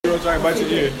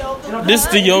This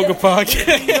is the Yoga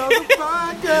Podcast.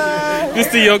 This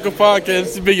is the Yoga Podcast.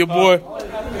 This has been your boy.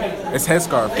 It's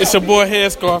Headscarf. It's your boy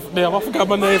Headscarf. Damn, I forgot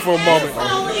my name for a moment.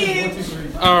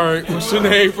 Alright, what's your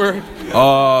name, bro?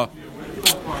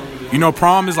 You know,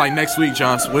 prom is like next week,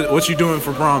 Josh. What you doing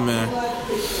for prom, man?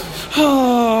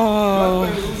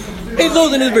 He's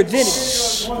losing his virginity.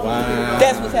 Wow.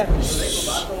 That's what's happening.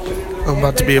 I'm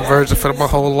about to be a virgin for my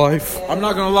whole life. I'm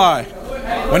not gonna lie.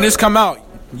 When this come out,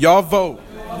 y'all vote.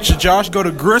 Should Josh go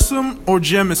to Grissom or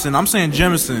Jemison? I'm saying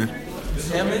Jemison.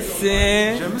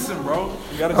 Jemison, bro.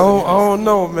 I don't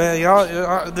know, man. Y'all,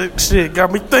 shit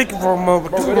got me thinking for a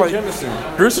moment. Bro, like,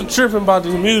 there's some tripping about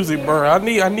this music, bro. I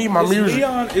need my music.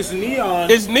 It's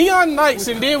neon. It's neon nights,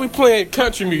 and then we playing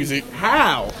country music.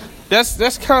 How?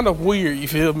 That's kind of weird. You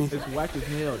feel me? It's whack as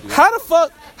hell, dude. How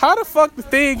the fuck the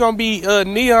thing gonna be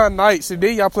neon nights, and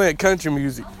then y'all playing country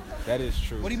music? That is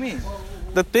true. What do you mean?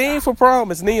 The theme for prom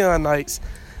is neon nights,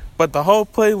 but the whole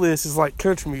playlist is like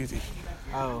country music.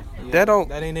 Oh, yeah.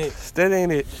 That ain't it. That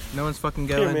ain't it. No one's fucking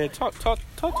going. Here, man, talk to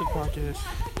the podcast.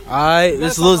 Alright,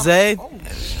 this is Lil Zay.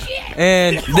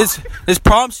 And this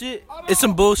prom shit, it's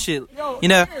some bullshit. You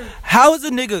know, how is a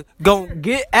nigga gonna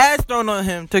get ass thrown on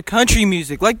him to country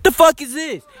music? Like, the fuck is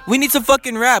this? We need some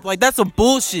fucking rap. Like, that's some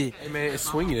bullshit. Hey, man, it's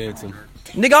swinging dancing.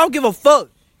 Nigga, I don't give a fuck.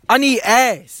 I need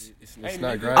ass. It's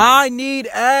not grinding. I need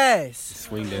ass.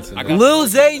 Swing dancing. Lil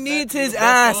Zay needs his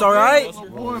ass, alright?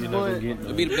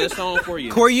 It'll be the best song for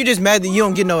you. Corey, you just mad that you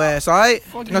don't get no ass, alright?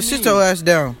 Now sit your ass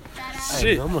down.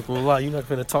 Shit. Hey, I'm not gonna lie, you're not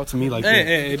gonna talk to me like that.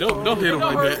 Hey, don't hit him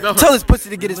like that. Tell his pussy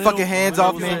to get his fucking hands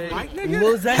off me.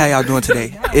 How y'all doing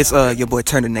today? It's your boy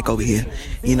Turtleneck over here.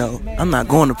 You know, I'm not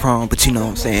going to prom, but you know what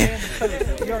I'm saying.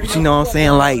 But you know what I'm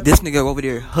saying? Like, this nigga over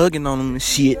there hugging on him and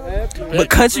shit. But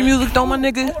country music though, my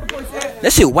nigga,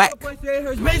 that shit whack.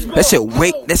 That shit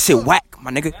whack,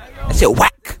 my nigga. That shit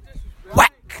whack.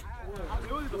 Whack.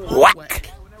 Whack.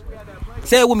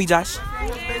 Say it with me, Josh.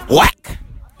 Whack.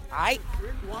 Alright?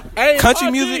 Hey,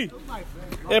 country music.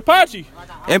 And Pachi.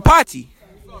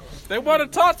 They want to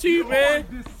talk to you,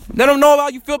 man. Let them know how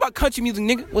you feel about country music,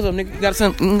 nigga. What's up, nigga? You got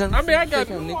something? I mean, I got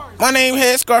something, nigga. My name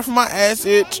Headscarf from my ass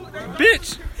itch.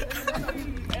 Bitch.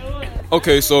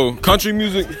 Okay, so country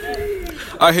music,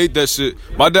 I hate that shit.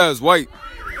 My dad's white.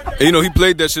 And, you know, he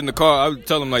played that shit in the car. I would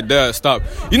tell him, like, Dad, stop.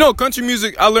 You know, country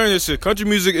music, I learned this shit. Country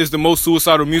music is the most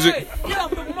suicidal music. Hey, get off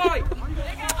the mic.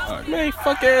 Right. Man,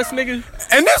 fuck ass nigga.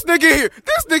 And this nigga here,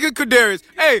 this nigga Kadarius.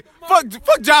 Hey, fuck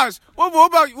Josh. What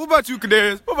about you,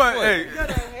 Kadarius?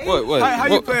 What? How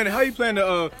you playing? How you playing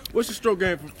the? What's your stroke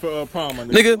game for prom, my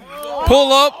nigga? Nigga,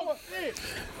 pull up.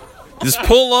 Just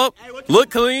pull up. Look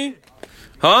clean.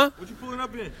 Huh? What you pulling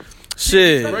up in?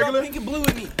 Shit. Regular?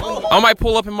 I might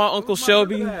pull up in my Uncle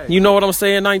Shelby. You know what I'm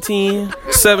saying?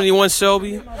 1971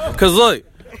 Shelby. Cause look,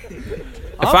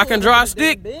 if I can drive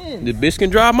stick, the bitch can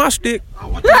drive my stick.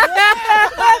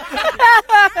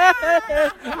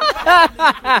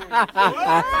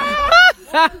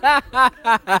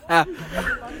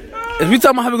 Is we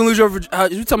talking about how we gonna lose your? Is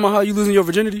we talking about how you losing your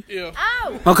virginity? Yeah.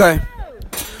 Oh. Okay.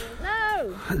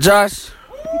 No. Josh.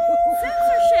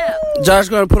 Censorship. Josh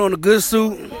gonna put on a good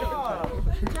suit.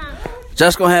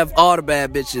 Josh gonna have all the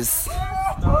bad bitches.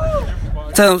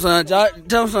 Tell him, son. Josh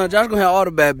gonna have all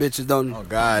the bad bitches, don't he? Oh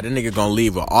God, that nigga gonna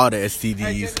leave with all the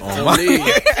STDs on my.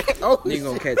 He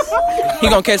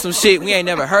gonna catch some shit we ain't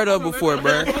never heard of before,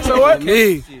 bro. So what?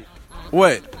 Me.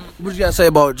 What? What you gotta say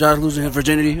about Josh losing his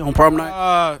virginity on prom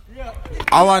night?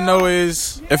 All I know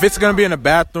is if it's gonna be in a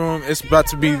bathroom, it's about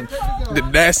to be the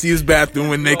nastiest bathroom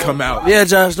when they come out. Yeah,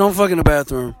 Josh, don't fuck in the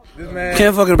bathroom.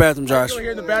 Can't fuck in the bathroom, Josh.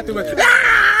 Here in the bathroom.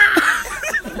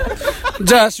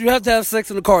 Josh, you have to have sex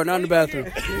in the car, not in the bathroom.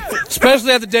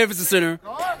 Especially at the Davidson Center. In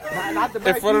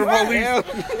front of the police.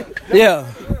 Yeah.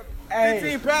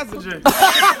 18 passengers.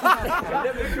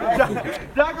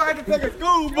 Y'all gonna have to take a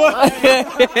school bus.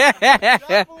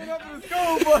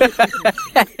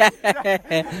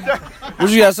 What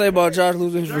you gotta say about Josh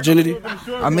losing his virginity?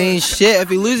 I mean, shit, if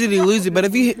he loses it, he loses it. But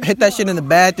if you hit that shit in the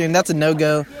bathroom, that's a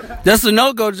no-go. That's a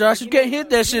no-go, Josh. You can't hit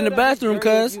that shit in the bathroom,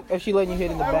 cuz. If she letting you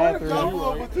hit in the bathroom.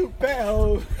 Oh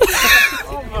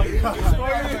my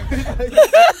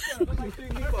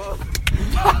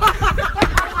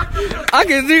I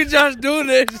can see Josh doing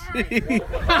that shit.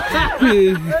 That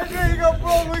nigga gonna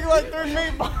probably look like 3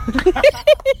 meatballs.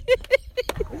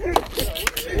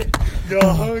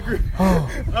 Y'all hungry? Oh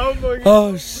my God.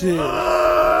 Oh shit.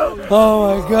 Oh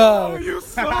my God. You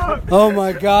suck. Oh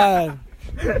my God.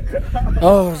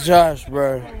 Oh Josh,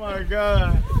 bro. Oh my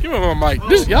God. Give me my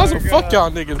mic. Y'all some fuck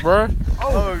y'all niggas, bro.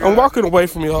 I'm walking away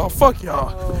from y'all. Fuck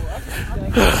y'all.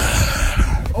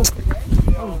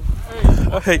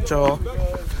 I hate y'all.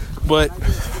 But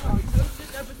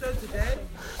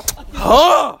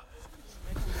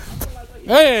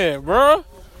man, bro.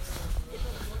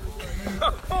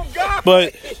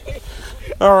 But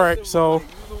all right, so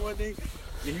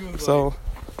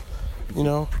you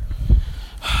know,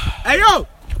 Hey yo!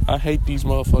 I hate these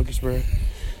motherfuckers, bro.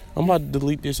 I'm about to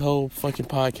delete this whole fucking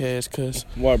podcast because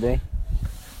Why, bro?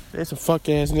 they some fuck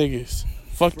ass niggas.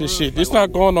 Fuck this shit. This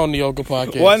not going on the yoga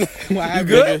podcast. What? You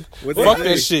good? Fuck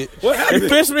that shit. What happened? It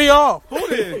pissed me off. Who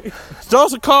did?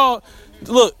 Joseph called.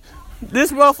 Look,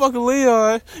 this motherfucker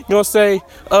Leon gonna say,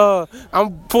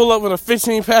 I'm pull up in a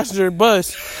 15 passenger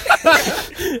bus.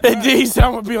 And then he said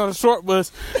I'm gonna be on a short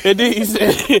bus. And then he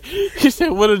said,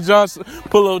 what if Josh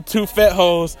pull up 2 fat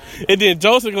hoes? And then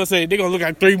Joseph gonna say they gonna look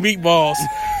like 3 meatballs.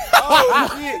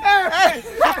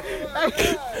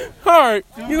 Alright,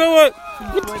 you know what?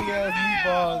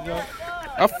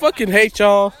 I fucking hate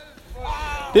y'all.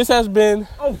 This has been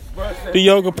the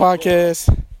Yoga Podcast.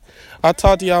 I'll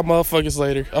talk to y'all motherfuckers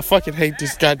later. I fucking hate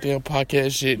this goddamn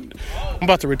podcast shit. I'm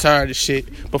about to retire this shit,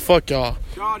 but fuck y'all.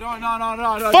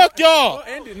 No. Fuck y'all. Don't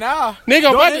end it now. Nigga,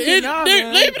 I'm about to end end now, it.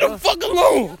 man. Leave me the fuck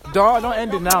alone. Don't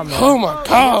end it now, man. Oh my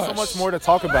gosh. So much more to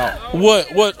talk about.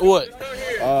 What? We're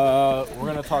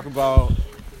gonna talk about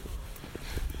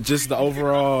just the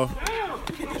overall.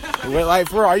 Wait, like,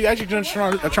 bro, are you actually just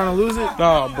trying to lose it?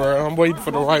 Nah, bro. I'm waiting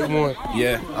for the right one.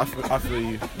 Yeah, I feel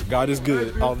you. God is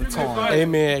good all the time.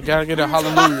 Amen. Gotta get a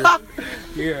hallelujah.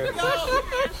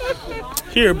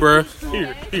 Here, bro.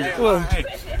 Here. Look,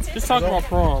 just talk about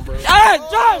prom, bro.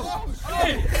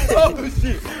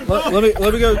 Let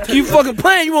me go. You fucking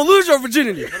playing, you won't lose your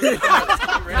virginity.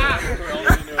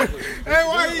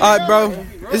 Alright, bro.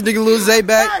 This nigga Lil Zay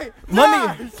back.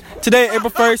 Today, April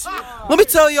 1st. Let me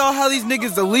tell y'all how these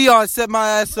niggas, the Leon, set my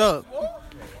ass up.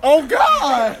 Oh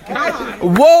God!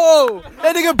 Whoa!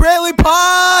 That nigga Bradley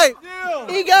piped!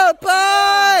 He got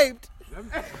piped!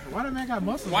 Why that man got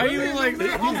muscles? Why you like?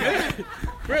 That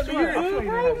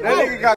nigga got